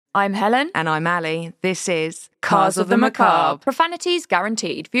I'm Helen. And I'm Ali. This is Cars of the Macabre. Profanities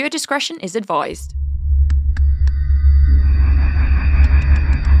guaranteed. Viewer discretion is advised.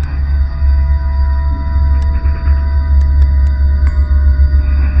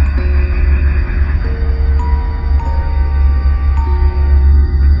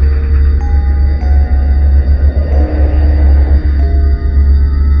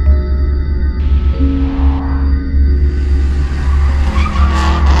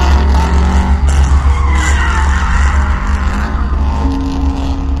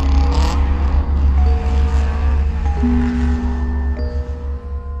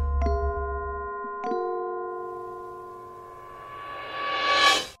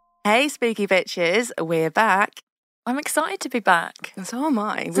 Hey, spooky bitches, we're back. I'm excited to be back. And so am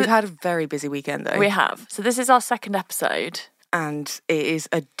I. We've had a very busy weekend, though. We have. So this is our second episode. And it is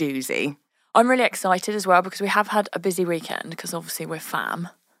a doozy. I'm really excited as well because we have had a busy weekend because obviously we're fam.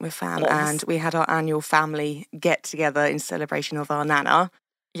 We're fam. And we had our annual family get-together in celebration of our Nana.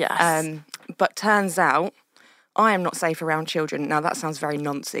 Yes. But turns out I am not safe around children. Now, that sounds very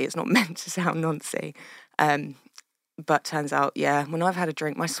noncy. It's not meant to sound noncy. But turns out, yeah, when I've had a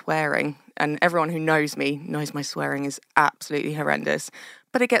drink, my swearing, and everyone who knows me knows my swearing is absolutely horrendous.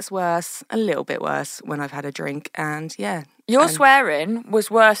 But it gets worse, a little bit worse, when I've had a drink, and yeah. Your swearing was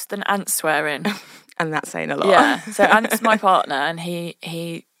worse than Ant's swearing. And that's saying a lot. Yeah, so Ant's my partner, and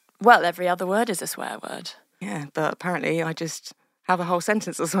he well, every other word is a swear word. Yeah, but apparently I just have a whole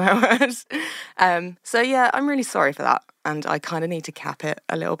sentence of swear words. So yeah, I'm really sorry for that, and I kind of need to cap it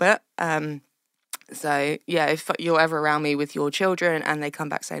a little bit. So, yeah, if you're ever around me with your children and they come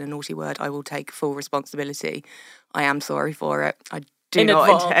back saying a naughty word, I will take full responsibility. I am sorry for it. I do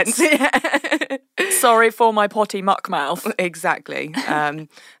not intend to. Sorry for my potty muck mouth. Exactly. But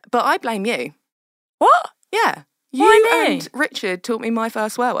I blame you. What? Yeah. Why me? And Richard taught me my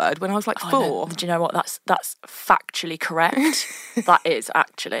first swear word when I was like 4. No. Do you know what? That's factually correct. That is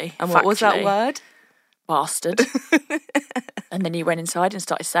actually. And what was that word? Bastard. And then you went inside and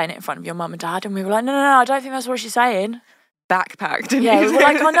started saying it in front of your mum and dad, and we were like, no, I don't think that's what she's saying. Backpack, didn't you? Yeah, we were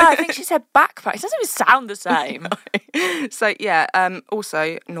like, oh no, I think she said backpack. It doesn't even sound the same. No. So yeah,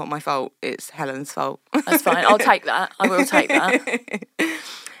 also not my fault. It's Helen's fault. That's fine. I'll take that. I will take that.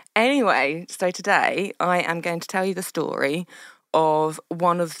 Anyway, so today I am going to tell you the story of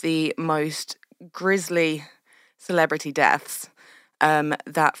one of the most grisly celebrity deaths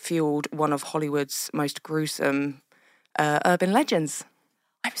that fueled one of Hollywood's most gruesome urban legends.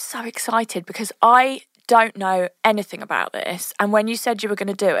 I'm so excited because I don't know anything about this. And when you said you were going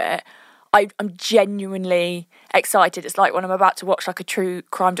to do it, I'm genuinely excited. It's like when I'm about to watch like a true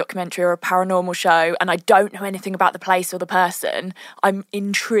crime documentary or a paranormal show and I don't know anything about the place or the person. I'm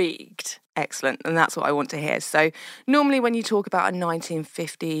intrigued. Excellent. And that's what I want to hear. So normally when you talk about a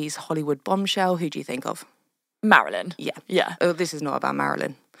 1950s Hollywood bombshell, who do you think of? Marilyn. Yeah. Oh, this is not about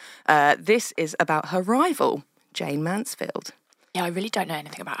Marilyn. This is about her rival, Jayne Mansfield. Yeah, I really don't know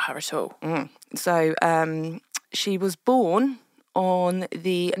anything about her at all. So she was born on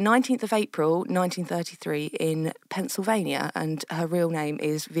the 19th of April, 1933 in Pennsylvania, and her real name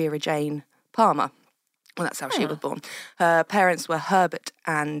is Vera Jane Palmer. Well, that's how she was born. Her parents were Herbert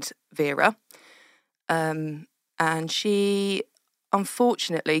and Vera. And she,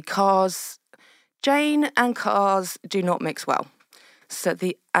 unfortunately, Jane and cars do not mix well. So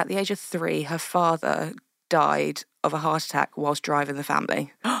at the age of 3, her father died of a heart attack whilst driving the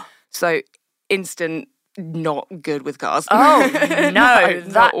family. So instant not good with cars. Oh, no.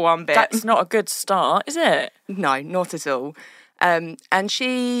 Not one bit. That's not a good start, is it? No, not at all. And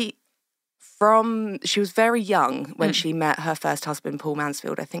she was very young when she met her first husband, Paul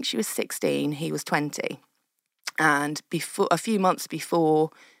Mansfield. I think she was 16, he was 20. And a few months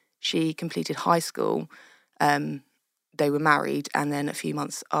before she completed high school, they were married, and then a few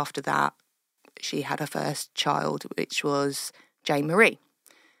months after that, she had her first child, which was Jane Marie.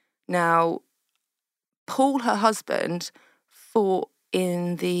 Now, Paul, her husband, fought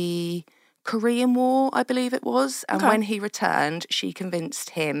in the Korean War, I believe it was, and when he returned, she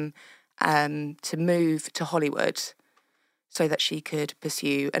convinced him to move to Hollywood so that she could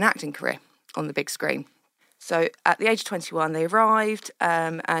pursue an acting career on the big screen. So at the age of 21, they arrived,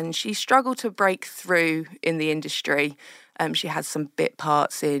 and she struggled to break through in the industry. She had some bit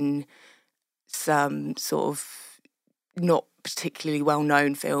parts in some sort of not particularly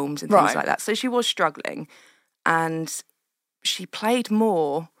well-known films and things like that. So she was struggling, and she played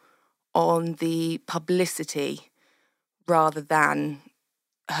more on the publicity rather than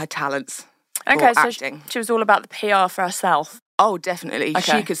her talents or acting. She was all about the PR for herself. Oh, definitely.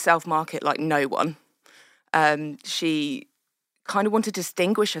 Okay. She could self-market like no one. She kind of wanted to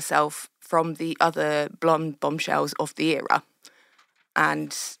distinguish herself from the other blonde bombshells of the era.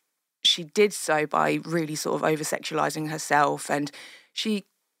 And she did so by really sort of over-sexualising herself, and she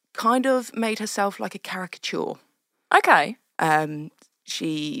kind of made herself like a caricature. Okay.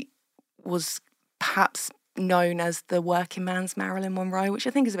 She was perhaps known as the working man's Marilyn Monroe, which I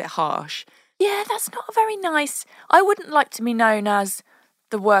think is a bit harsh. Yeah, that's not very nice. I wouldn't like to be known as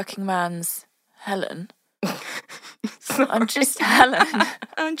the working man's Helen. I'm just Helen.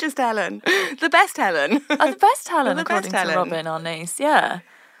 I'm just Helen. The best Helen. The best Helen, The according best to Helen. Robin, our niece. Yeah.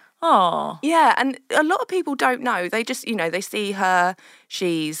 Oh. Yeah, and a lot of people don't know. They just, they see her.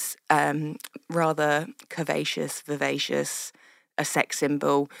 She's rather curvaceous, vivacious, a sex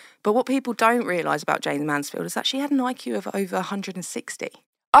symbol. But what people don't realise about Jayne Mansfield is that she had an IQ of over 160.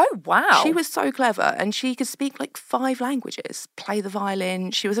 Oh, wow. She was so clever, and she could speak like 5 languages, play the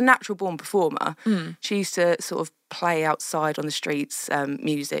violin. She was a natural-born performer. She used to sort of play outside on the streets,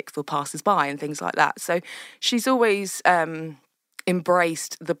 music for passers-by and things like that. So she's always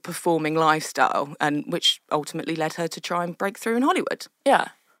embraced the performing lifestyle, and which ultimately led her to try and break through in Hollywood. Yeah.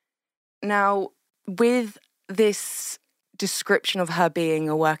 Now, with this description of her being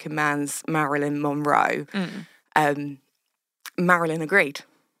a working man's Marilyn Monroe, Marilyn agreed.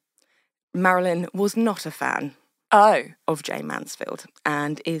 Marilyn was not a fan of Jayne Mansfield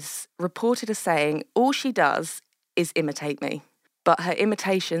and is reported as saying, all she does is imitate me, but her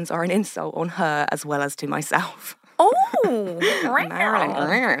imitations are an insult on her as well as to myself. Oh,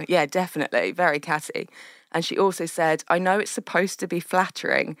 Marilyn. Yeah, definitely. Very catty. And she also said, I know it's supposed to be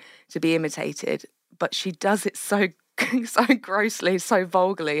flattering to be imitated, but she does it so grossly, so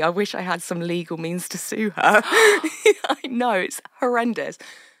vulgarly. I wish I had some legal means to sue her. I know, it's horrendous.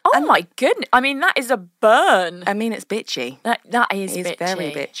 Oh, my goodness. I mean, that is a burn. I mean, it's bitchy. That is bitchy. It's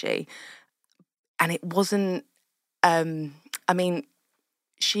very bitchy. And it wasn't,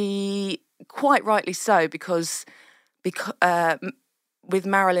 she, quite rightly so, because with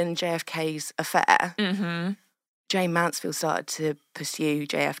Marilyn and JFK's affair, Jayne Mansfield started to pursue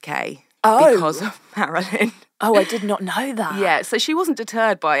JFK because of Marilyn. Oh, I did not know that. Yeah, so she wasn't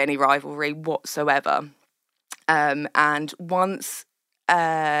deterred by any rivalry whatsoever. And once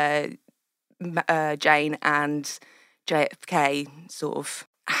Jayne and JFK sort of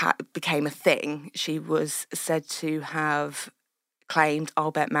became a thing, she was said to have claimed,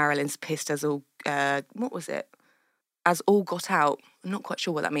 I'll bet Marilyn's pissed as all, what was it? As all got out. I'm not quite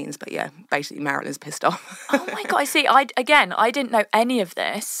sure what that means, but yeah, basically Marilyn's pissed off. Oh my God, see, I didn't know any of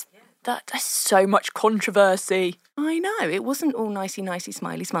this. That's so much controversy. I know, it wasn't all nicey,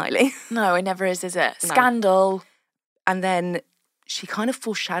 smiley. No, it never is it? No. Scandal. And then she kind of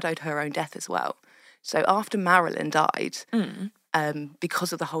foreshadowed her own death as well. So after Marilyn died,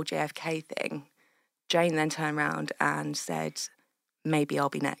 because of the whole JFK thing, Jayne then turned around and said, maybe I'll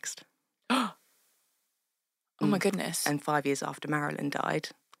be next. Oh my goodness. And 5 years after Marilyn died,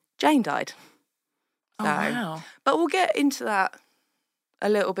 Jayne died. Oh, wow. But we'll get into that a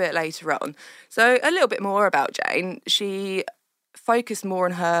little bit later on. So a little bit more about Jayne. She focused more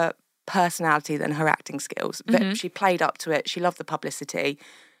on her personality than her acting skills. But she played up to it. She loved the publicity.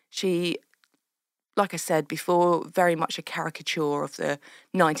 She, like I said before, very much a caricature of the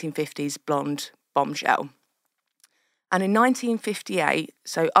 1950s blonde bombshell. And in 1958,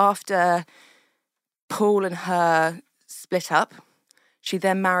 so after Paul and her split up, she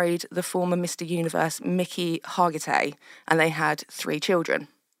then married the former Mr. Universe, Mickey Hargitay, and they had 3 children.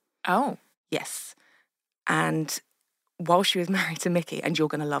 Oh. Yes. And while she was married to Mickey, and you're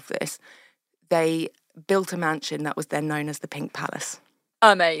going to love this, they built a mansion that was then known as the Pink Palace.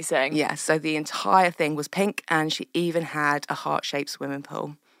 Amazing. Yeah, so the entire thing was pink, and she even had a heart-shaped swimming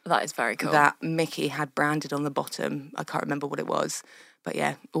pool. That is very cool. That Mickey had branded on the bottom. I can't remember what it was. But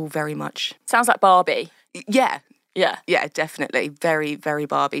yeah, all very much. Sounds like Barbie. Yeah. Yeah. Yeah, definitely. Very, very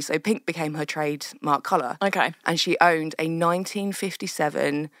Barbie. So pink became her trademark colour. Okay. And she owned a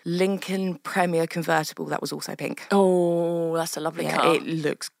 1957 Lincoln Premier convertible that was also pink. Oh, that's a lovely car. It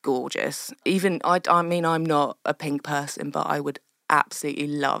looks gorgeous. Even, I mean, I'm not a pink person, but I would absolutely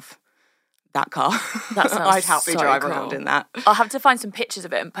love that car. That sounds I'd happily so drive cool. around in that. I'll have to find some pictures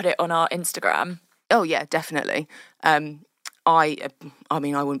of it and put it on our Instagram. Oh, yeah, definitely. I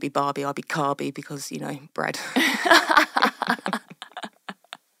mean, I wouldn't be Barbie, I'd be Carby because, bread.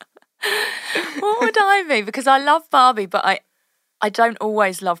 What would I be? Because I love Barbie, but I don't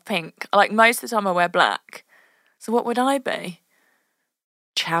always love pink. Like, most of the time I wear black. So what would I be?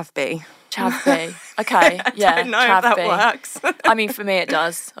 Chavby. Chavby. Okay, yeah. I don't know if that works. I mean, for me it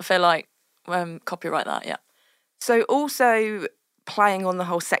does. I feel like, copyright that, yeah. So also playing on the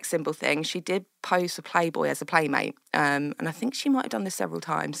whole sex symbol thing, she did pose for Playboy as a playmate. And I think she might have done this several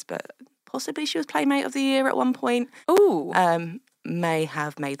times, but possibly she was Playmate of the Year at one point. Ooh. May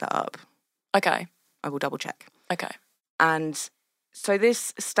have made that up. Okay. I will double check. Okay. And so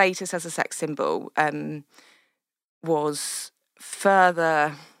this status as a sex symbol was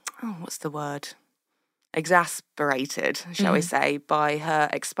further, what's the word? Exasperated, shall we say, by her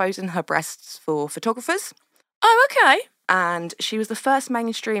exposing her breasts for photographers. Oh, okay. And she was the first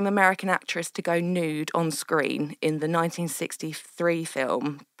mainstream American actress to go nude on screen in the 1963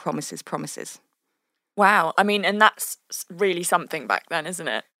 film Promises, Promises. Wow. I mean, and that's really something back then, isn't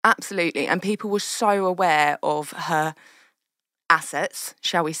it? Absolutely. And people were so aware of her assets,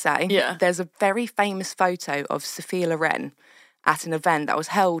 shall we say. Yeah. There's a very famous photo of Sophia Loren at an event that was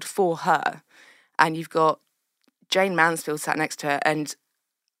held for her. And you've got Jayne Mansfield sat next to her, and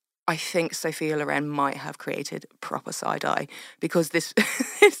I think Sophia Loren might have created proper side-eye, because this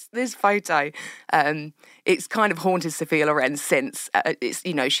this photo, it's kind of haunted Sophia Loren since. It's,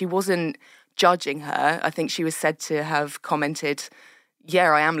 you know, she wasn't judging her. I think she was said to have commented,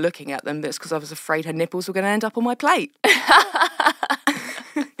 "Yeah, I am looking at them, but it's because I was afraid her nipples were going to end up on my plate,"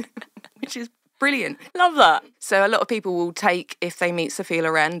 which is brilliant. Love that. So a lot of people will take, if they meet Sophia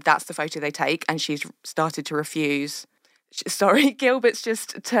Loren, that's the photo they take, and she's started to refuse. Sorry, Gilbert's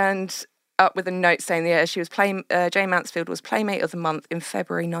just turned up with a note saying, yeah, she was Jayne Mansfield was Playmate of the Month in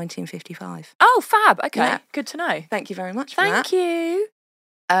February 1955. Oh, fab. Okay, Yeah. good to know. Thank you very much for that. Thank you.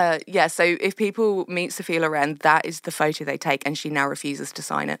 Yeah, so if people meet Sophia Loren, that is the photo they take, and she now refuses to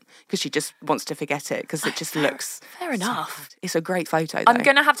sign it because she just wants to forget it because it just looks... Fair enough. It's a great photo, though. I'm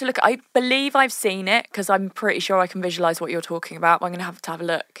going to have to look. I believe I've seen it because I'm pretty sure I can visualise what you're talking about. But I'm going to have a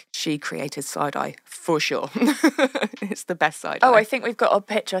look. She created side-eye, for sure. It's the best side-eye. Oh, I think we've got a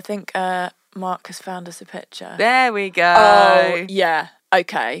picture. I think Mark has found us a picture. There we go. Oh, yeah.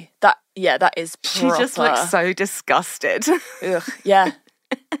 Okay. That is proper. She just looks so disgusted. Ugh, yeah.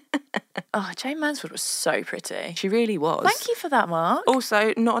 Oh, Jayne Mansfield was so pretty. She really was. Thank you for that, Mark.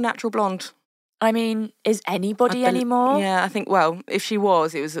 Also, not a natural blonde. I mean, is anybody anymore? Yeah, I think, well, if she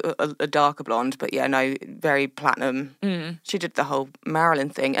was, it was a darker blonde, but yeah, no, very platinum. She did the whole Marilyn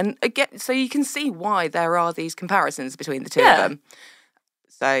thing. And again, so you can see why there are these comparisons between the two of them.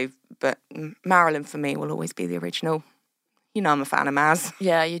 So, but Marilyn for me will always be the original. You know I'm a fan of Maz.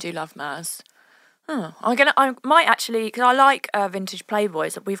 Yeah, you do love Maz. I might actually, because I like vintage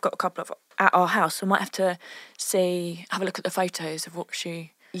Playboys. We've got a couple of at our house, so I might have to have a look at the photos of what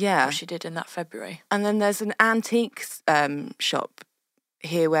she did in that February. And then there's an antiques shop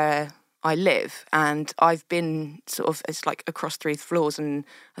here where I live, and I've been sort of, it's like across 3 floors, and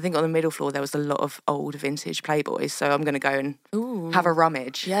I think on the middle floor there was a lot of old vintage Playboys, so I'm going to go and have a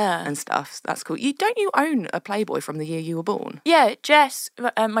rummage and stuff. So that's cool. Don't you own a Playboy from the year you were born? Yeah, Jess,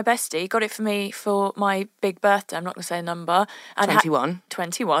 my bestie, got it for me for my big birthday. I'm not going to say a number. And 21.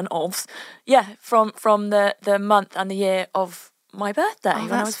 21 of. Yeah, from the month and the year of my birthday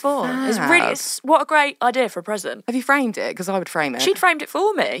when I was 4. It's what a great idea for a present. Have you framed it? Because I would frame it. She'd framed it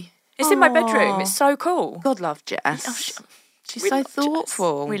for me. It's in my bedroom. It's so cool. God love Jess. Oh, She's so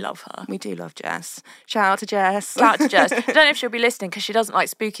thoughtful. Jess. We love her. We do love Jess. Shout out to Jess. Shout out to Jess. I don't know if she'll be listening because she doesn't like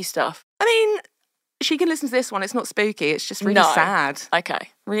spooky stuff. I mean, she can listen to this one. It's not spooky. It's just really sad.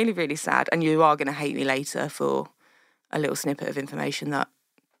 Okay. Really, really sad. And you are going to hate me later for a little snippet of information that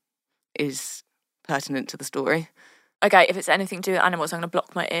is pertinent to the story. Okay, if it's anything to do with animals, I'm going to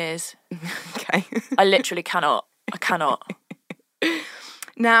block my ears. Okay. I literally cannot. I cannot.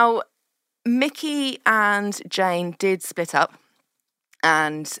 Now, Mickey and Jayne did split up,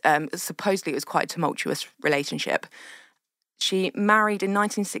 and supposedly it was quite a tumultuous relationship. She married in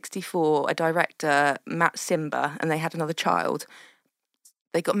 1964 a director, Matt Simba, and they had another child.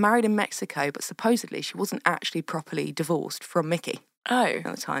 They got married in Mexico, but supposedly she wasn't actually properly divorced from Mickey at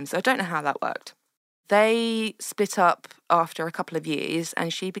the time, so I don't know how that worked. They split up after a couple of years,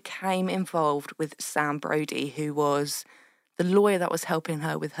 and she became involved with Sam Brody, who was the lawyer that was helping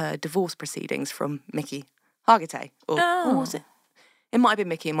her with her divorce proceedings from Mickey Hargitay. Or was it? It might have been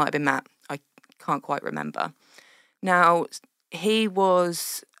Mickey, it might have been Matt. I can't quite remember. Now, he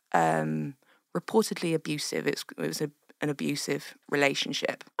was reportedly abusive. It was an abusive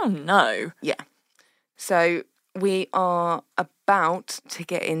relationship. Oh, no. Yeah. So we are about to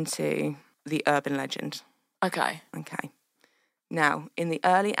get into the urban legend. Okay. Now, in the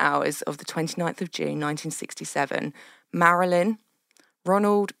early hours of the 29th of June, 1967, Marilyn,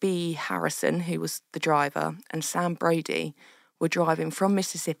 Ronald B. Harrison, who was the driver, and Sam Brody were driving from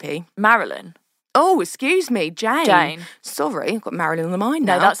Mississippi. Marilyn? Oh, excuse me, Jayne. Jayne. Sorry, I've got Marilyn on the mind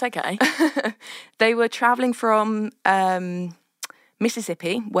now. No, that's okay. They were travelling from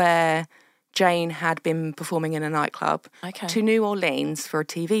Mississippi, where Jayne had been performing in a nightclub, to New Orleans for a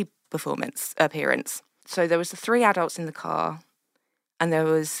TV appearance. So there was the 3 adults in the car, and there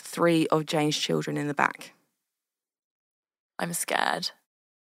was 3 of Jayne's children in the back. I'm scared.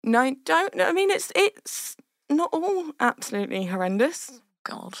 No, don't. I mean, it's not all absolutely horrendous.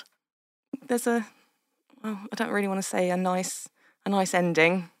 God. There's I don't really want to say a nice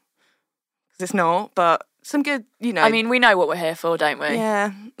ending, because it's not, but some good, I mean, we know what we're here for, don't we?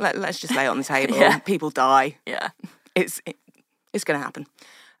 Yeah, let's just lay it on the table. Yeah. People die. Yeah. It's going to happen.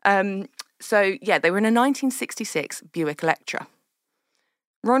 So, yeah, they were in a 1966 Buick Electra.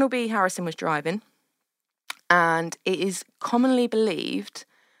 Ronald B. Harrison was driving, and it is commonly believed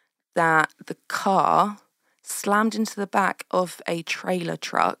that the car slammed into the back of a trailer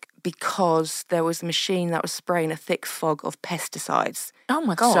truck because there was a machine that was spraying a thick fog of pesticides. Oh,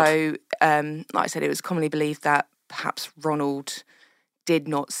 my God. So, like I said, it was commonly believed that perhaps Ronald did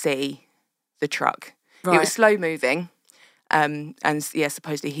not see the truck. Right. It was slow moving. And yeah,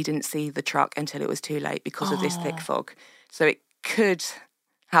 supposedly he didn't see the truck until it was too late because of this thick fog. So it could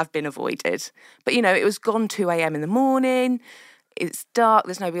have been avoided. But, it was gone 2 a.m. in the morning. It's dark.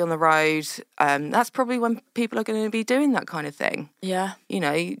 There's nobody on the road. That's probably when people are going to be doing that kind of thing. Yeah.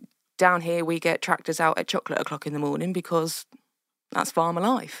 Down here we get tractors out at chocolate o'clock in the morning because that's farmer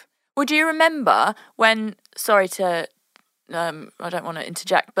life. Well, do you remember when, sorry to, I don't want to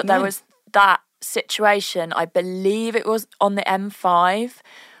interject, but there was that situation, I believe it was on the M5,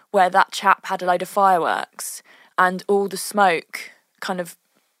 where that chap had a load of fireworks and all the smoke kind of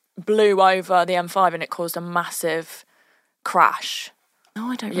blew over the M5 and it caused a massive crash.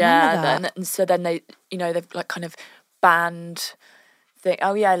 Oh, I don't remember that. And so then they, they've like kind of banned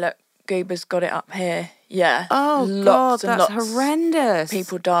oh yeah, look, Goober's got it up here. Yeah. Oh, God, that's horrendous.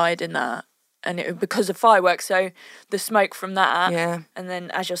 People died in that. And it because of fireworks, so the smoke from that, and then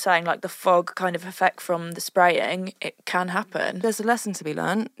as you're saying, like the fog kind of effect from the spraying, it can happen. There's a lesson to be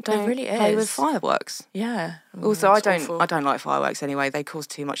learned. Don't really play with fireworks. Yeah. Also, I don't like fireworks anyway. They cause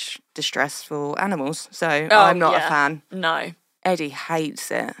too much distress for animals, so I'm not a fan. No. Eddie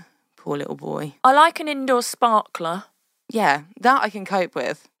hates it. Poor little boy. I like an indoor sparkler. Yeah, that I can cope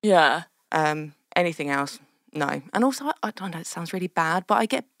with. Yeah. Anything else, no. And also, I don't know, it sounds really bad, but I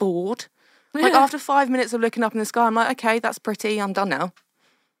get bored. Like, after 5 minutes of looking up in the sky, I'm like, okay, that's pretty, I'm done now.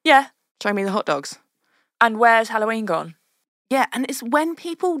 Yeah. Show me the hot dogs. And where's Halloween gone? Yeah, and it's when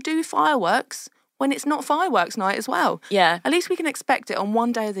people do fireworks, when it's not fireworks night as well. Yeah. At least we can expect it on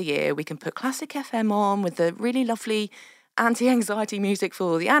one day of the year. We can put Classic FM on with the really lovely anti-anxiety music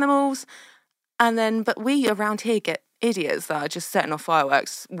for the animals. And then, but we around here get idiots that are just setting off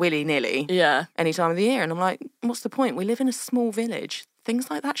fireworks willy-nilly. Yeah. Any time of the year. And I'm like, what's the point? We live in a small village.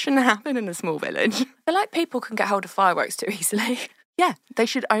 Things like that shouldn't happen in a small village. I feel like people can get hold of fireworks too easily. Yeah, they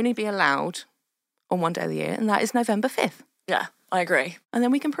should only be allowed on one day of the year, and that is November 5th. Yeah, I agree. And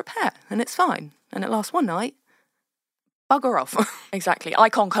then we can prepare, and it's fine. And it lasts one night. Bugger off. Exactly. I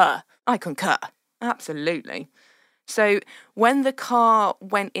concur. Absolutely. So when the car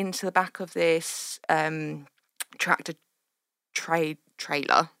went into the back of this tractor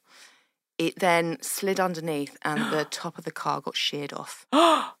trailer, it then slid underneath and the top of the car got sheared off.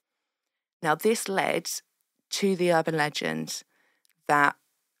 Now, this led to the urban legend that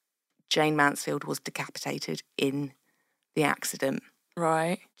Jayne Mansfield was decapitated in the accident.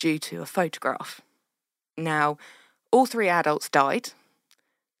 Right. Due to a photograph. Now, all 3 adults died.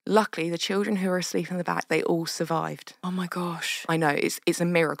 Luckily, the children who were asleep in the back, they all survived. Oh, my gosh. I know, it's a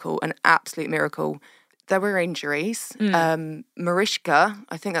miracle, an absolute miracle. There were injuries. Mariska,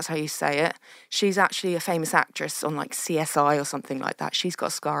 I think that's how you say it, she's actually a famous actress on like CSI or something like that. She's got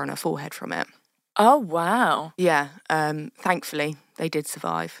a scar on her forehead from it. Oh, wow. Yeah, thankfully, they did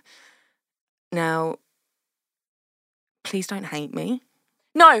survive. Now, please don't hate me.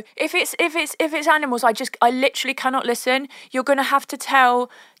 No, if it's animals, I literally cannot listen. You're gonna have to tell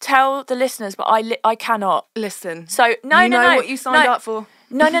the listeners, but I cannot listen. So no, you know what you signed up for.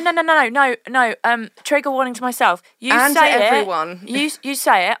 No. Trigger warning to myself. You and say to everyone. It. You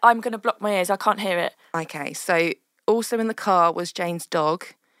say it. I'm gonna block my ears. I can't hear it. Okay. So also in the car was Jayne's dog,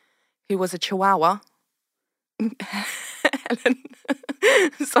 who was a Chihuahua. Helen,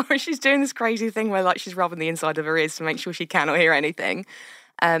 sorry, she's doing this crazy thing where like she's rubbing the inside of her ears to make sure she cannot hear anything.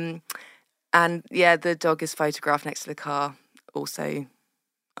 And yeah, the dog is photographed next to the car, also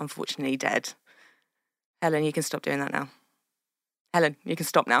unfortunately dead. Helen, you can stop doing that now. Helen, you can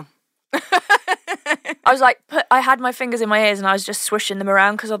stop now. I was like, I had my fingers in my ears and I was just swishing them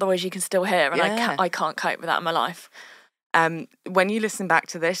around because otherwise you can still hear, and yeah. I can't cope with that in my life. When you listen back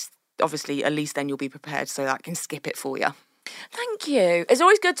to this, obviously, at least then you'll be prepared so that I can skip it for you. Thank you. It's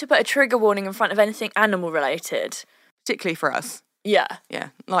always good to put a trigger warning in front of anything animal related. Particularly for us. Yeah. Yeah.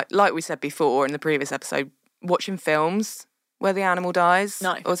 Like we said before in the previous episode, watching films where the animal dies.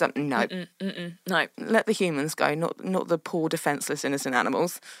 No. Or something. No. No. Let the humans go, not the poor, defenceless, innocent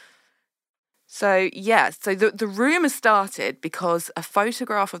animals. So, yeah. So the rumour started because a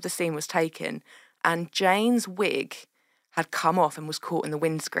photograph of the scene was taken and Jayne's wig had come off and was caught in the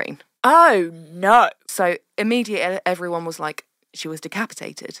windscreen. Oh, no. So immediately everyone was like, she was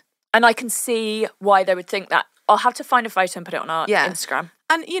decapitated. And I can see why they would think that. I'll have to find a photo and put it on our Instagram.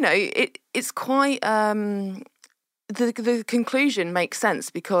 And, it's quite... The conclusion makes sense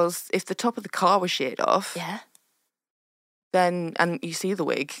because if the top of the car was sheared off... Yeah. Then, and you see the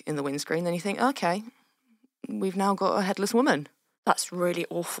wig in the windscreen, then you think, okay, we've now got a headless woman. That's really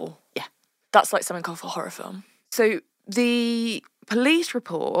awful. Yeah. That's like something off a horror film. So the police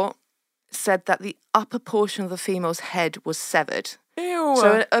report said that the upper portion of the female's head was severed. Ew.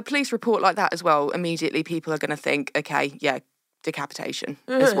 So a police report like that as well, immediately people are going to think, okay, yeah, decapitation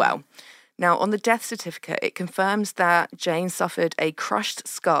as well. Now, on the death certificate, it confirms that Jayne suffered a crushed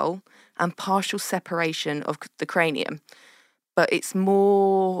skull and partial separation of the cranium. But it's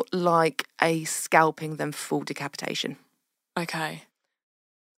more like a scalping than full decapitation. Okay.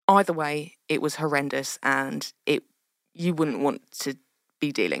 Either way, it was horrendous and you wouldn't want to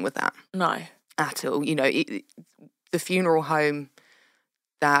be dealing with that. No. At all. The funeral home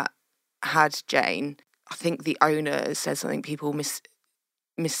that had Jayne, I think the owner said something, people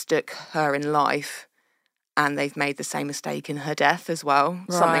mistook her in life and they've made the same mistake in her death as well.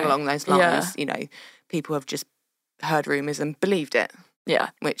 Right. Something along those lines. Yeah. People have just heard rumours and believed it. Yeah.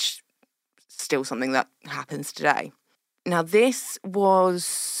 Which is still something that happens today. Now, this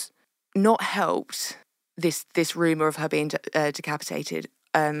was not helped, this rumour of her being decapitated,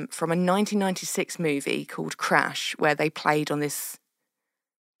 from a 1996 movie called Crash, where they played on this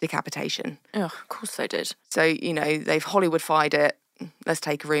decapitation. Oh, of course they did. So, they've Hollywood-fied it. Let's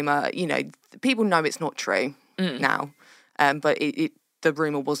take a rumour. People know it's not true now. But the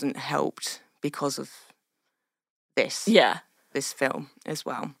rumour wasn't helped because of this. Yeah. This film as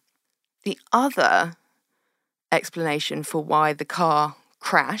well. The other explanation for why the car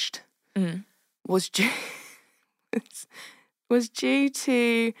crashed was due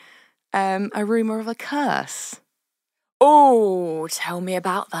to a rumour of a curse. Oh, tell me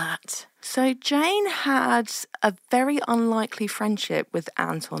about that. So Jayne had a very unlikely friendship with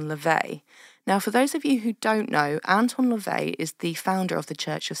Anton LaVey. Now, for those of you who don't know, Anton LaVey is the founder of the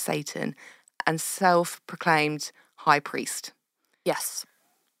Church of Satan and self-proclaimed high priest. Yes.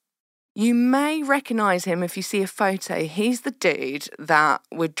 You may recognise him if you see a photo. He's the dude that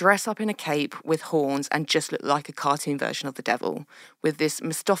would dress up in a cape with horns and just look like a cartoon version of the devil with this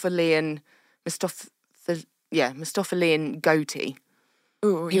Mephistophelian goatee.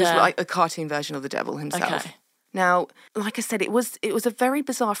 Ooh, he was like a cartoon version of the devil himself. Okay. Now, like I said, it was a very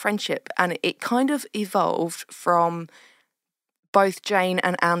bizarre friendship, and it kind of evolved from both Jayne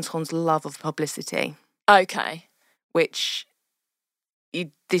and Anton's love of publicity. Okay. Which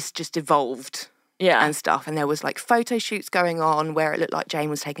this just evolved. Yeah. And stuff. And there was like photo shoots going on where it looked like Jayne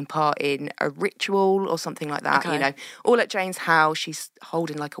was taking part in a ritual or something like that. Okay. All at Jayne's house. She's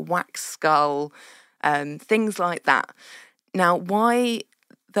holding like a wax skull, things like that. Now, why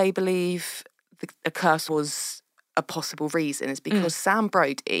they believe a curse was a possible reason is because Sam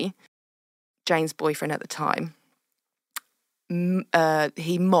Brody, Jayne's boyfriend at the time,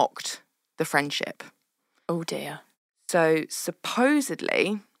 he mocked the friendship. Oh dear. So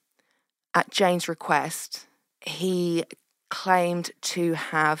supposedly, at Jayne's request, he claimed to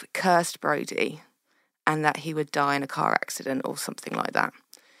have cursed Brody and that he would die in a car accident or something like that.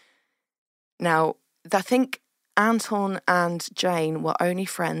 Now, I think Anton and Jayne were only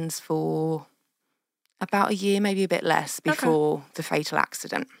friends for about a year, maybe a bit less, before the fatal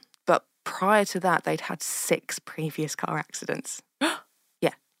accident. But prior to that, they'd had 6 previous car accidents.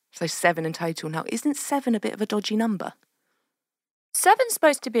 Yeah, so 7 in total. Now, isn't 7 a bit of a dodgy number? 7's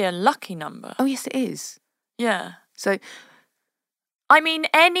supposed to be a lucky number. Oh, yes, it is. Yeah. So, I mean,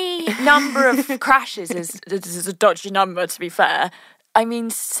 any number of crashes is a dodgy number, to be fair. I mean,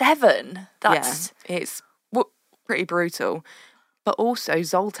 7, that's... Yeah, it's pretty brutal. But also,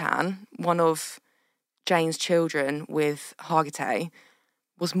 Zoltan, one of Jayne's children with Hargitay,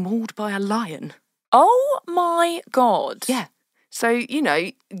 was mauled by a lion. Oh, my God. Yeah. So,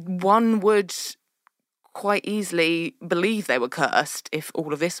 one would quite easily believe they were cursed if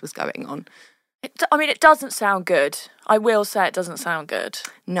all of this was going on. It doesn't sound good. I will say it doesn't sound good.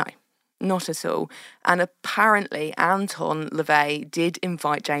 No, Not at all. And apparently Anton LaVey did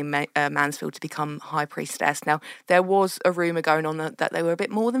invite Jayne Mansfield to become high priestess. Now, there was a rumour going on that they were a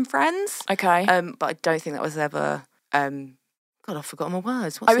bit more than friends. Okay. But I don't think that was ever... God, I've forgotten my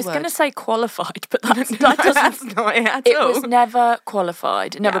words. What's I was going to say qualified, but that doesn't... That's not it at all. It was never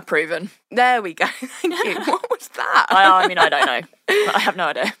qualified, never proven. There we go. Thank you. What was that? I mean, I don't know. I have no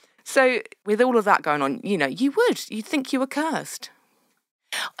idea. So with all of that going on, you'd think you were cursed.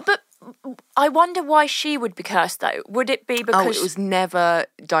 But I wonder why she would be cursed, though. Would it be because... it was never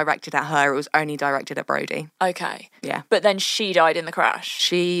directed at her. It was only directed at Brody. Okay. Yeah. But then she died in the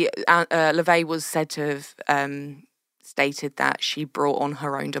crash. LaVey was said to have stated that she brought on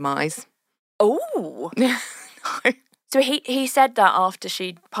her own demise. Oh. No. So he said that after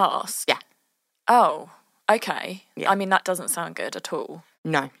she'd passed? Yeah. Oh, okay. Yeah. I mean, that doesn't sound good at all.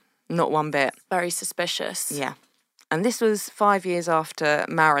 No, not one bit. Very suspicious. Yeah. And this was 5 years after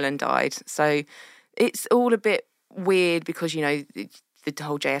Marilyn died. So it's all a bit weird because, the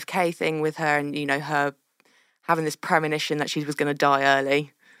whole JFK thing with her and, her having this premonition that she was going to die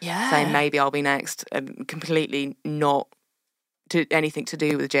early. Yeah. Saying maybe I'll be next. Completely not anything to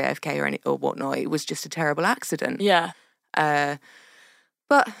do with JFK or whatnot. It was just a terrible accident. Yeah.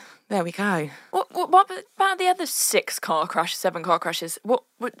 But there we go. What about the other 7 car crashes? What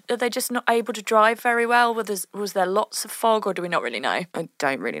are they just not able to drive very well? Was there lots of fog, or do we not really know? I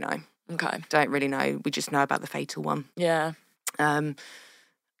don't really know. Okay. Don't really know. We just know about the fatal one. Yeah.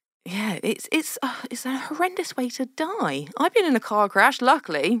 Yeah, it's a horrendous way to die. I've been in a car crash.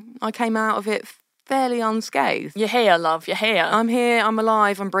 Luckily, I came out of it fairly unscathed. You're here, love. You're here. I'm here. I'm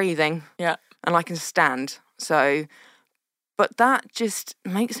alive. I'm breathing. Yeah. And I can stand. So, but that just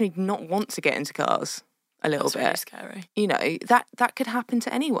makes me not want to get into cars a little bit. Really scary. That could happen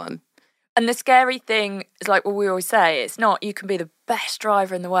to anyone. And the scary thing is, like what we always say, it's not you can be the best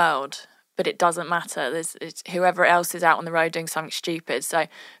driver in the world, but it doesn't matter. It's whoever else is out on the road doing something stupid. So,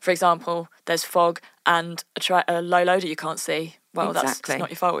 for example, there's fog and a low loader you can't see. Well, exactly. That's not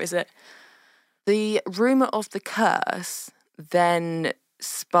your fault, is it? The rumour of the curse then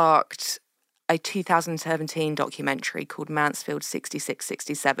sparked a 2017 documentary called Mansfield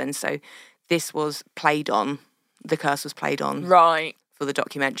 6667. So this was played on, the curse was played on. Right. For the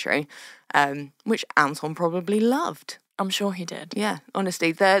documentary, which Anton probably loved. I'm sure he did. Yeah,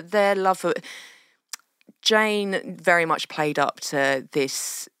 honestly, their love for Jayne very much played up to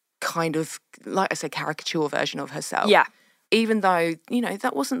this kind of, like I said, caricature version of herself. Yeah. Even though,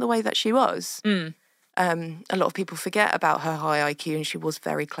 that wasn't the way that she was. Mm. A lot of people forget about her high IQ and she was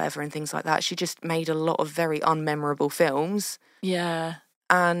very clever and things like that. She just made a lot of very unmemorable films. Yeah.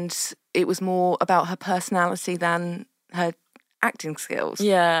 And it was more about her personality than her acting skills.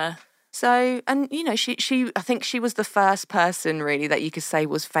 Yeah. So, and she I think she was the first person really that you could say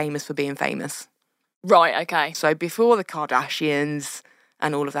was famous for being famous. Right, okay. So before the Kardashians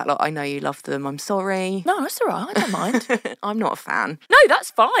and all of that lot, I know you love them, I'm sorry. No, it's all right, I don't mind. I'm not a fan. No,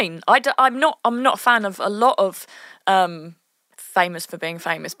 that's fine. I'm not a fan of a lot of famous for being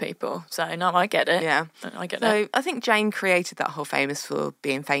famous people. So, no, I get it. Yeah. I get it. So I think Jayne created that whole famous for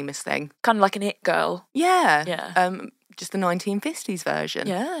being famous thing. Kind of like an it girl. Yeah. Yeah. Just the 1950s version.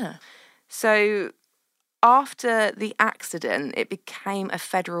 Yeah. So after the accident, it became a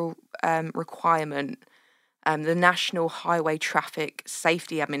federal requirement. The National Highway Traffic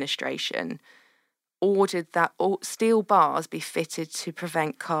Safety Administration ordered that all steel bars be fitted to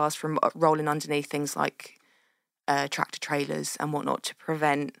prevent cars from rolling underneath things like tractor trailers and whatnot, to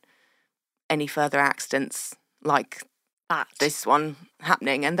prevent any further accidents like this one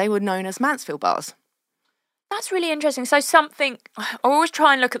happening. And they were known as Mansfield bars. That's really interesting. So I always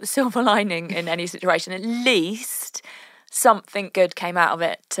try and look at the silver lining in any situation. At least something good came out of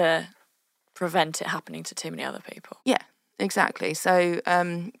it to prevent it happening to too many other people. Yeah, exactly. So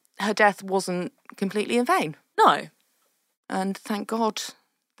her death wasn't completely in vain. No. And thank God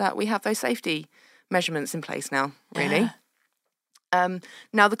that we have those safety measurements in place now, really. Yeah.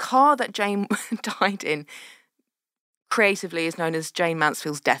 Now, the car that Jayne died in creatively is known as Jayne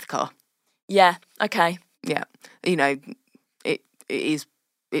Mansfield's death car. Yeah, okay. Yeah, it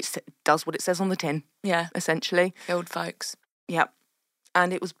does what it says on the tin. Yeah, essentially. Old folks. Yeah,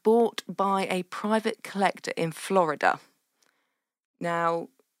 and it was bought by a private collector in Florida. Now,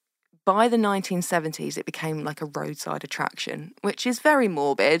 by the 1970s, it became like a roadside attraction, which is very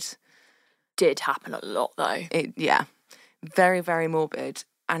morbid. Did happen a lot, though. Yeah, very, very morbid.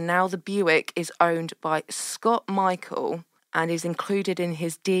 And now the Buick is owned by Scott Michael and is included in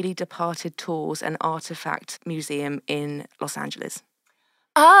his dearly departed tours and artifact museum in Los Angeles.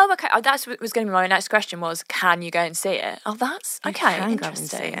 Oh, okay. That's what was going to be my next question was, can you go and see it? Oh, that's okay. You can go and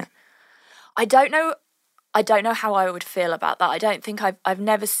see it. I don't know how I would feel about that. I don't think I've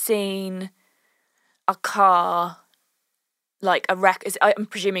never seen a car, like a wreck. I'm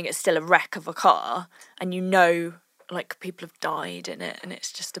presuming it's still a wreck of a car, and like people have died in it, and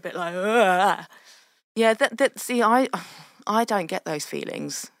it's just a bit like, ugh. Yeah, see, I don't get those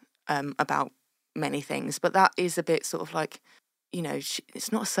feelings about many things, but that is a bit sort of like,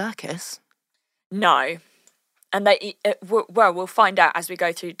 it's not a circus. No. And we'll find out as we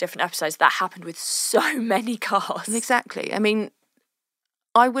go through different episodes that happened with so many cars. Exactly. I mean,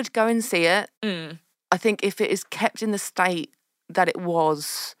 I would go and see it. I think if it is kept in the state that it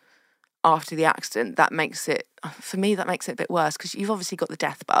was after the accident, that makes it a bit worse, because you've obviously got the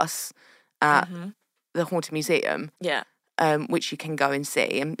death bus at the Haunted Museum. Yeah. Which you can go and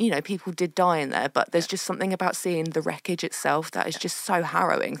see. And, people did die in there, but there's just something about seeing the wreckage itself that is just so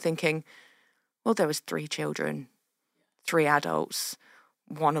harrowing, thinking, well, there was 3 children, 3 adults,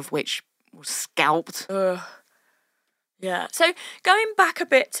 one of which was scalped. Ugh. Yeah. So going back a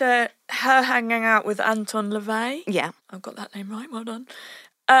bit to her hanging out with Anton LaVey. Yeah. I've got that name right, well done.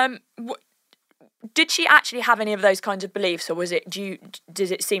 Did she actually have any of those kinds of beliefs, or did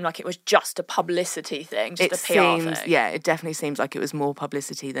it seem like it was just a publicity thing, just a PR thing? Yeah, it definitely seems like it was more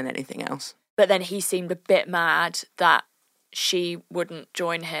publicity than anything else. But then he seemed a bit mad that she wouldn't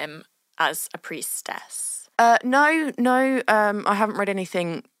join him as a priestess. No, I haven't read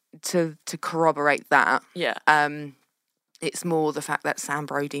anything to corroborate that. Yeah. It's more the fact that Sam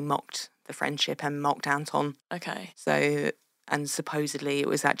Brody mocked the friendship and mocked Anton. Okay. So, and supposedly it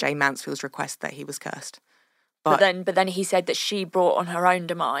was at Jayne Mansfield's request that he was cursed. But then he said that she brought on her own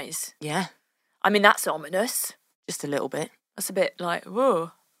demise. Yeah. I mean, that's ominous. Just a little bit. That's a bit like,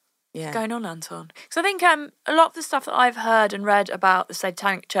 whoa. Yeah. What's going on, Anton? Because I think a lot of the stuff that I've heard and read about the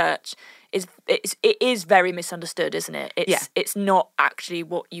Satanic Church it is very misunderstood, isn't it? It's not actually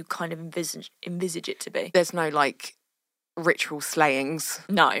what you kind of envisage it to be. There's no like ritual slayings.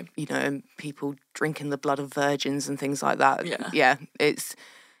 No. And people drinking the blood of virgins and things like that. Yeah. Yeah. It's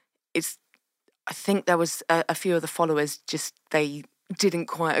I think there was a few of the followers they didn't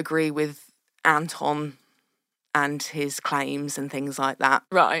quite agree with Anton and his claims and things like that.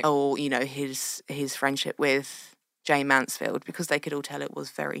 Right. Or, his friendship with Jayne Mansfield, because they could all tell it was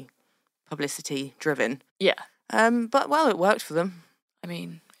very publicity driven. Yeah. But it worked for them. I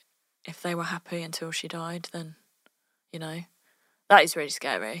mean, if they were happy until she died, then, that is really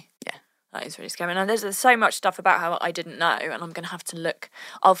scary. Yeah. That is really scary. And there's so much stuff about how I didn't know, and I'm going to have to look.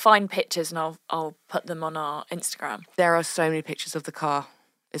 I'll find pictures and I'll put them on our Instagram. There are so many pictures of the car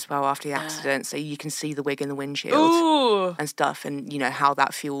as well after the accident, so you can see the wig in the windshield. Ooh. And stuff, and how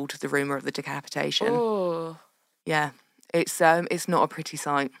that fueled the rumour of the decapitation. Oh. Yeah. It's not a pretty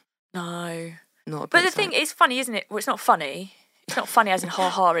sight. No. Not a pretty But the sight. thing, it's funny, isn't it? Well, it's not funny. It's not funny as in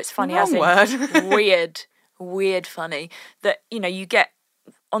ha-ha, it's funny as in word. weird funny. That, you get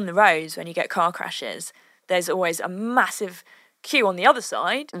on the roads when you get car crashes, there's always a massive queue on the other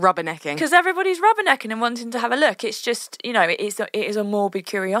side. Rubbernecking. Because everybody's rubbernecking and wanting to have a look. It's just, it is a morbid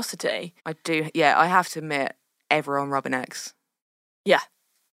curiosity. I have to admit, everyone rubbernecks. Yeah.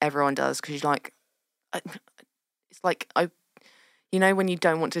 Everyone does, because you're like, it's like, when you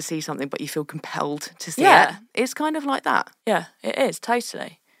don't want to see something but you feel compelled to see it. It's kind of like that. Yeah, it is,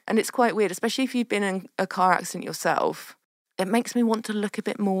 totally. And it's quite weird, especially if you've been in a car accident yourself. It makes me want to look a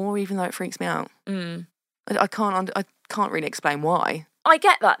bit more, even though it freaks me out. I can't really explain why. I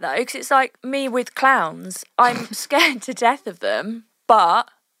get that though, because it's like me with clowns. I'm scared to death of them, but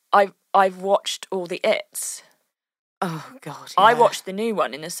I've watched all the It's. Oh God! Yeah. I watched the new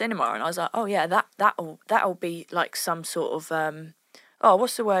one in the cinema, and I was like, oh yeah, that'll be like some sort of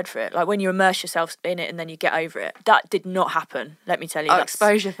what's the word for it? Like when you immerse yourself in it and then you get over it. That did not happen. Let me tell you.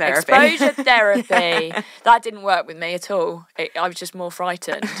 Exposure therapy. Exposure therapy. That didn't work with me at all. I was just more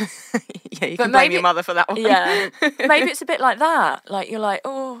frightened. Yeah, you can blame your mother for that one. Yeah, maybe it's a bit like that. Like you're like,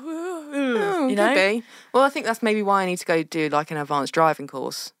 you know. Could be. Well, I think that's maybe why I need to go do like an advanced driving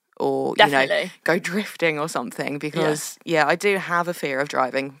course. Or, definitely. Go drifting or something, because, I do have a fear of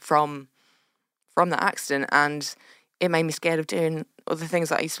driving from that accident, and it made me scared of doing other things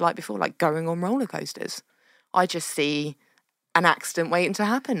that I used to like before, like going on roller coasters. I just see an accident waiting to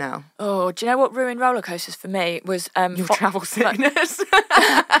happen now. Oh, do you know what ruined roller coasters for me was... your travel sickness.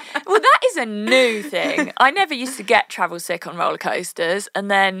 Well, that is a new thing. I never used to get travel sick on roller coasters, and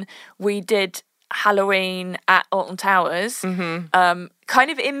then we did Halloween at Alton Towers, kind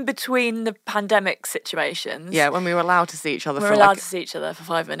of in between the pandemic situations. Yeah, when we were allowed to see each other. We were allowed to see each other for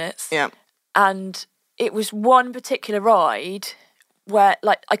 5 minutes. Yeah. And it was one particular ride where,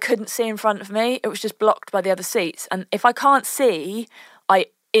 like, I couldn't see in front of me. It was just blocked by the other seats. And if I can't see,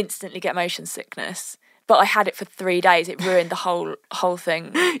 instantly get motion sickness. But I had it for 3 days. It ruined the whole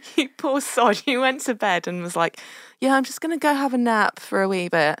thing. You poor sod. You went to bed and was like, yeah, I'm just going to go have a nap for a wee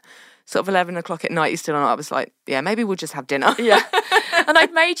bit. Sort of 11 o'clock at night, you're still on. I was like, yeah, maybe we'll just have dinner. Yeah. And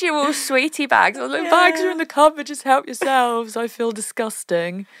I'd made you all sweetie bags. I was like, bags are in the cupboard, just help yourselves. I feel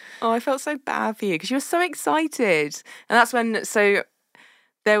disgusting. Oh, I felt so bad for you because you were so excited. And that's when, so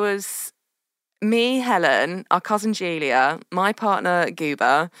there was me, Helen, our cousin Julia, my partner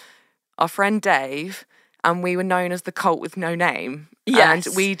Goober, our friend Dave, and we were known as the cult with no name. Yes.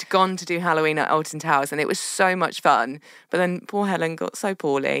 And we'd gone to do Halloween at Alton Towers and it was so much fun. But then poor Helen got so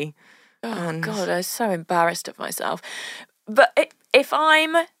poorly. Oh, God, I was so embarrassed of myself. But if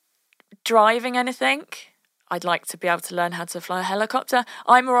I'm driving anything, I'd like to be able to learn how to fly a helicopter.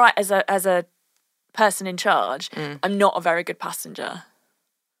 I'm all right as a person in charge. I'm not a very good passenger.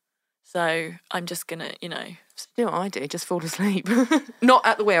 So I'm just going to, do what I do, just fall asleep. Not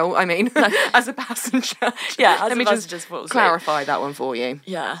at the wheel, I mean, as a passenger. Yeah, Let me just fall asleep. Clarify that one for you.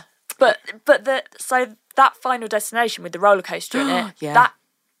 Yeah. But so that Final Destination with the roller coaster in it, yeah.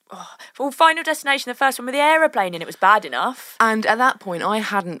 Final Destination, the first one with the aeroplane in it was bad enough. And at that point, I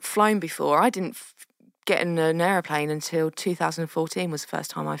hadn't flown before. I didn't get in an aeroplane until 2014 was the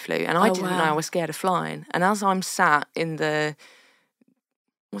first time I flew. And I didn't know I was scared of flying. And as I'm sat in the,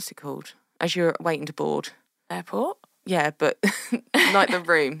 what's it called? As you're waiting to board. Airport? Yeah, but like the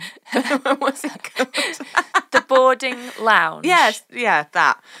room. What's it called? The boarding lounge. Yes, yeah,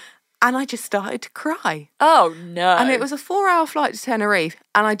 that. And I just started to cry. Oh, no. And it was a 4-hour flight to Tenerife,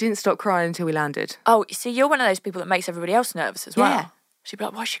 and I didn't stop crying until we landed. Oh, see, you're one of those people that makes everybody else nervous as well. Yeah. She'd be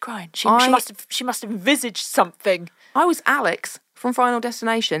like, why is she crying? She must have envisaged something. I was Alex from Final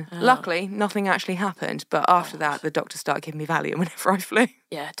Destination. Oh. Luckily, nothing actually happened. But after that, the doctor started giving me Valium whenever I flew.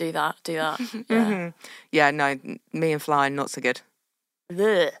 Yeah, do that. Yeah. Mm-hmm. Yeah, no, me and flying, not so good.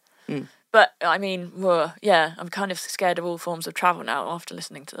 Blech. But, I mean, I'm kind of scared of all forms of travel now after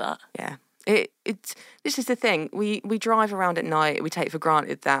listening to that. Yeah. This is the thing. We drive around at night. We take for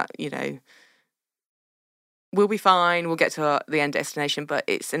granted that, we'll be fine. We'll get to the end destination, but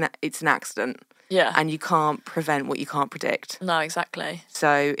it's an accident. Yeah. And you can't prevent what you can't predict. No, exactly.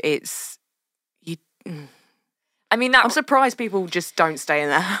 So I mean, I'm surprised people just don't stay in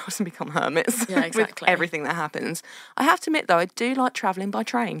their house and become hermits. Yeah, exactly. With everything that happens. I have to admit, though, I do like travelling by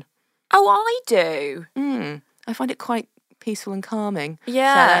train. Oh, I do. I find it quite peaceful and calming.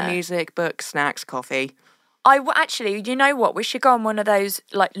 Yeah. Sat there, music, books, snacks, coffee. Actually, you know what? We should go on one of those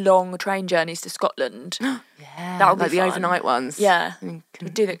long train journeys to Scotland. Yeah, that would be like the fun. overnight ones. Yeah,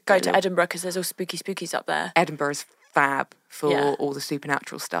 go to Edinburgh because there's all spookies up there. Edinburgh's fab for all the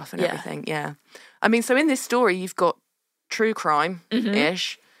supernatural stuff and everything. Yeah, I mean, so in this story, you've got true crime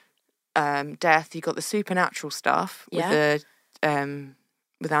ish, death. You've got the supernatural stuff with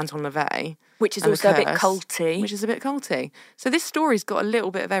with Anton LaVey, which is also a bit culty. So this story's got a little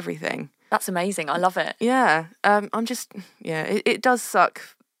bit of everything. That's amazing. I love it. Yeah. It does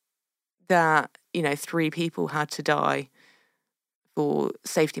suck that, 3 people had to die for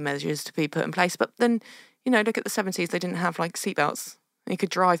safety measures to be put in place. But then, look at the 70s, they didn't have seatbelts. You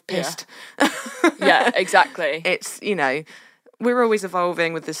could drive pissed. Yeah, exactly. It's, we're always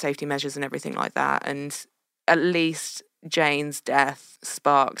evolving with the safety measures and everything like that. And at least Jayne's death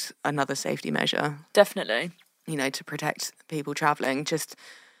sparked another safety measure. Definitely. To protect people travelling. Just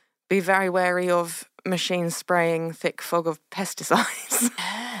be very wary of machines spraying thick fog of pesticides.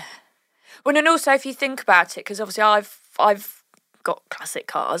 Yeah. Well, and also if you think about it, because obviously I've got classic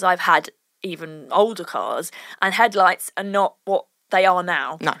cars, I've had even older cars, and headlights are not what they are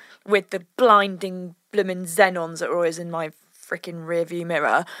now. No. With the blinding blooming xenons that are always in my freaking rear view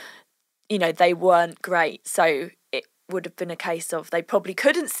mirror, they weren't great. So it would have been a case of they probably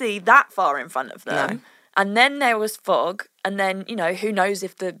couldn't see that far in front of them. No. And then there was fog, and then, who knows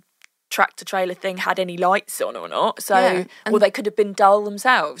if the tractor trailer thing had any lights on or not. So, or they could have been dull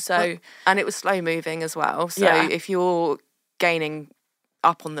themselves. So, and it was slow moving as well. So if you're gaining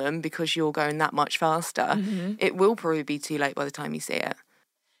up on them because you're going that much faster, it will probably be too late by the time you see it.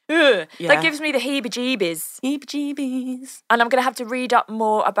 Ugh, that gives me the heebie-jeebies. Heebie-jeebies. And I'm going to have to read up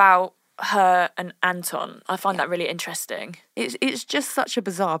more about her and Anton. I find that really interesting. It's just such a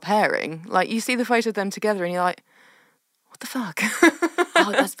bizarre pairing. You see the photo of them together and you're like, what the fuck?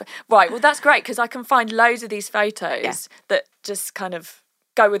 Right, well, that's great because I can find loads of these photos that just kind of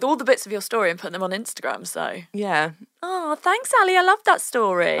go with all the bits of your story and put them on Instagram, so. Yeah. Oh, thanks, Ali. I love that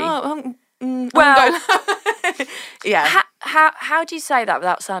story. Oh, well, yeah. How do you say that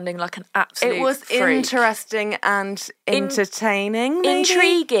without sounding like an absolute It was freak? Interesting and entertaining, maybe?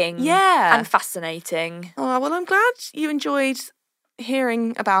 Intriguing. Yeah. And fascinating. Oh, well, I'm glad you enjoyed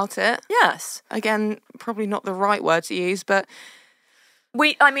hearing about it. Yes. Again, probably not the right word to use, but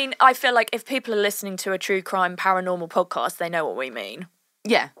I feel like if people are listening to a true crime paranormal podcast, they know what we mean.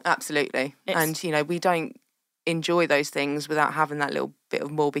 yeah, absolutely. And, we don't enjoy those things without having that little bit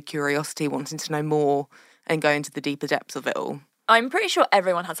of morbid curiosity, wanting to know more and go into the deeper depths of it all. I'm pretty sure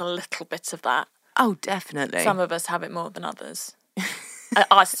everyone has a little bit of that. Oh, definitely. Some of us have it more than others.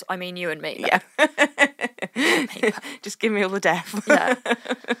 Us, I mean you and me. Yeah. Just give me all the death. Yeah.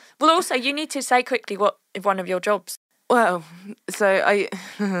 Well, also, you need to say quickly what one of your jobs. Well, so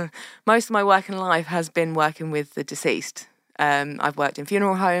most of my working life has been working with the deceased. I've worked in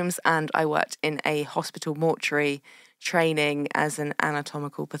funeral homes and I worked in a hospital mortuary training as an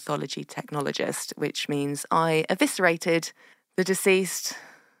anatomical pathology technologist, which means I eviscerated the deceased,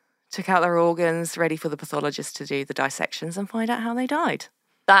 took out their organs, ready for the pathologist to do the dissections and find out how they died.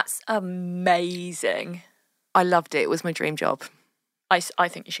 That's amazing. I loved it. It was my dream job. I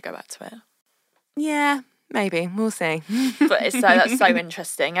think you should go back to it. Yeah, maybe. We'll see. But that's so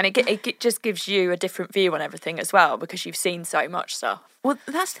interesting. And it just gives you a different view on everything as well because you've seen so much stuff. Well,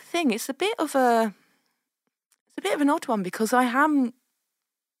 that's the thing. It's a bit of an odd one because I am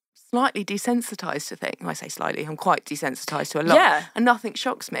slightly desensitised to things. I say slightly, I'm quite desensitised to a lot. Yeah. And nothing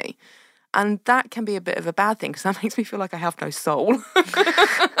shocks me. And that can be a bit of a bad thing because that makes me feel like I have no soul.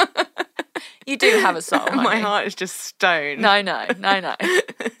 You do have a soul. My heart is just stone. No.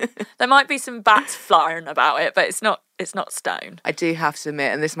 There might be some bats flying about it, but it's not stone. I do have to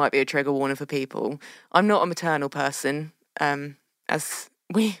admit, and this might be a trigger warning for people, I'm not a maternal person, as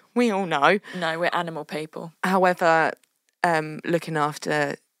we all know. No, we're animal people. However, looking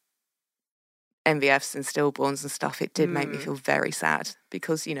after MVFs and stillborns and stuff, it did make me feel very sad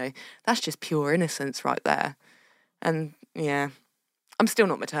because, that's just pure innocence right there. And yeah, I'm still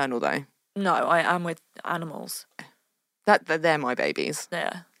not maternal though. No, I am with animals. They're my babies.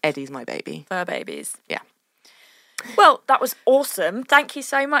 Yeah. Eddie's my baby. Fur babies. Yeah. Well, that was awesome. Thank you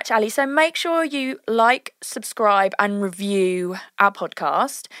so much, Ali. So make sure you like, subscribe and review our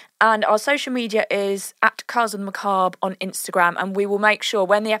podcast. And our social media is @CarsOnTheMacabre on Instagram. And we will make sure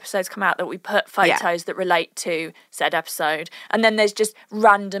when the episodes come out that we put photos that relate to said episode. And then there's just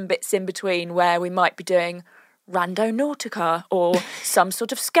random bits in between where we might be doing Rando Nautica or some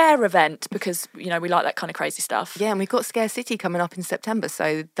sort of scare event because, we like that kind of crazy stuff. Yeah, and we've got Scare City coming up in September,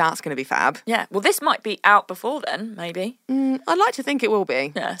 so that's going to be fab. Yeah, well, this might be out before then, maybe. I'd like to think it will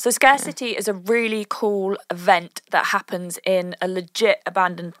be. Yeah, so Scare City is a really cool event that happens in a legit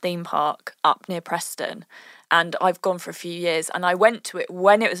abandoned theme park up near Preston. And I've gone for a few years and I went to it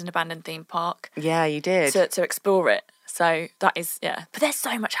when it was an abandoned theme park. Yeah, you did. To explore it. So that is, yeah. But there's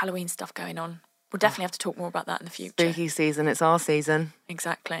so much Halloween stuff going on. We'll definitely have to talk more about that in the future. Spooky season, it's our season.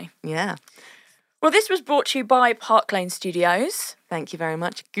 Exactly. Yeah. Well, this was brought to you by Park Lane Studios. Thank you very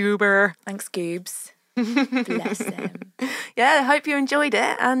much, Goober. Thanks, Goobs. Bless them. Yeah, I hope you enjoyed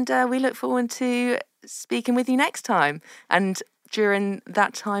it, and we look forward to speaking with you next time. And during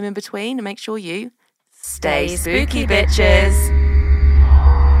that time in between, make sure you stay spooky, bitches.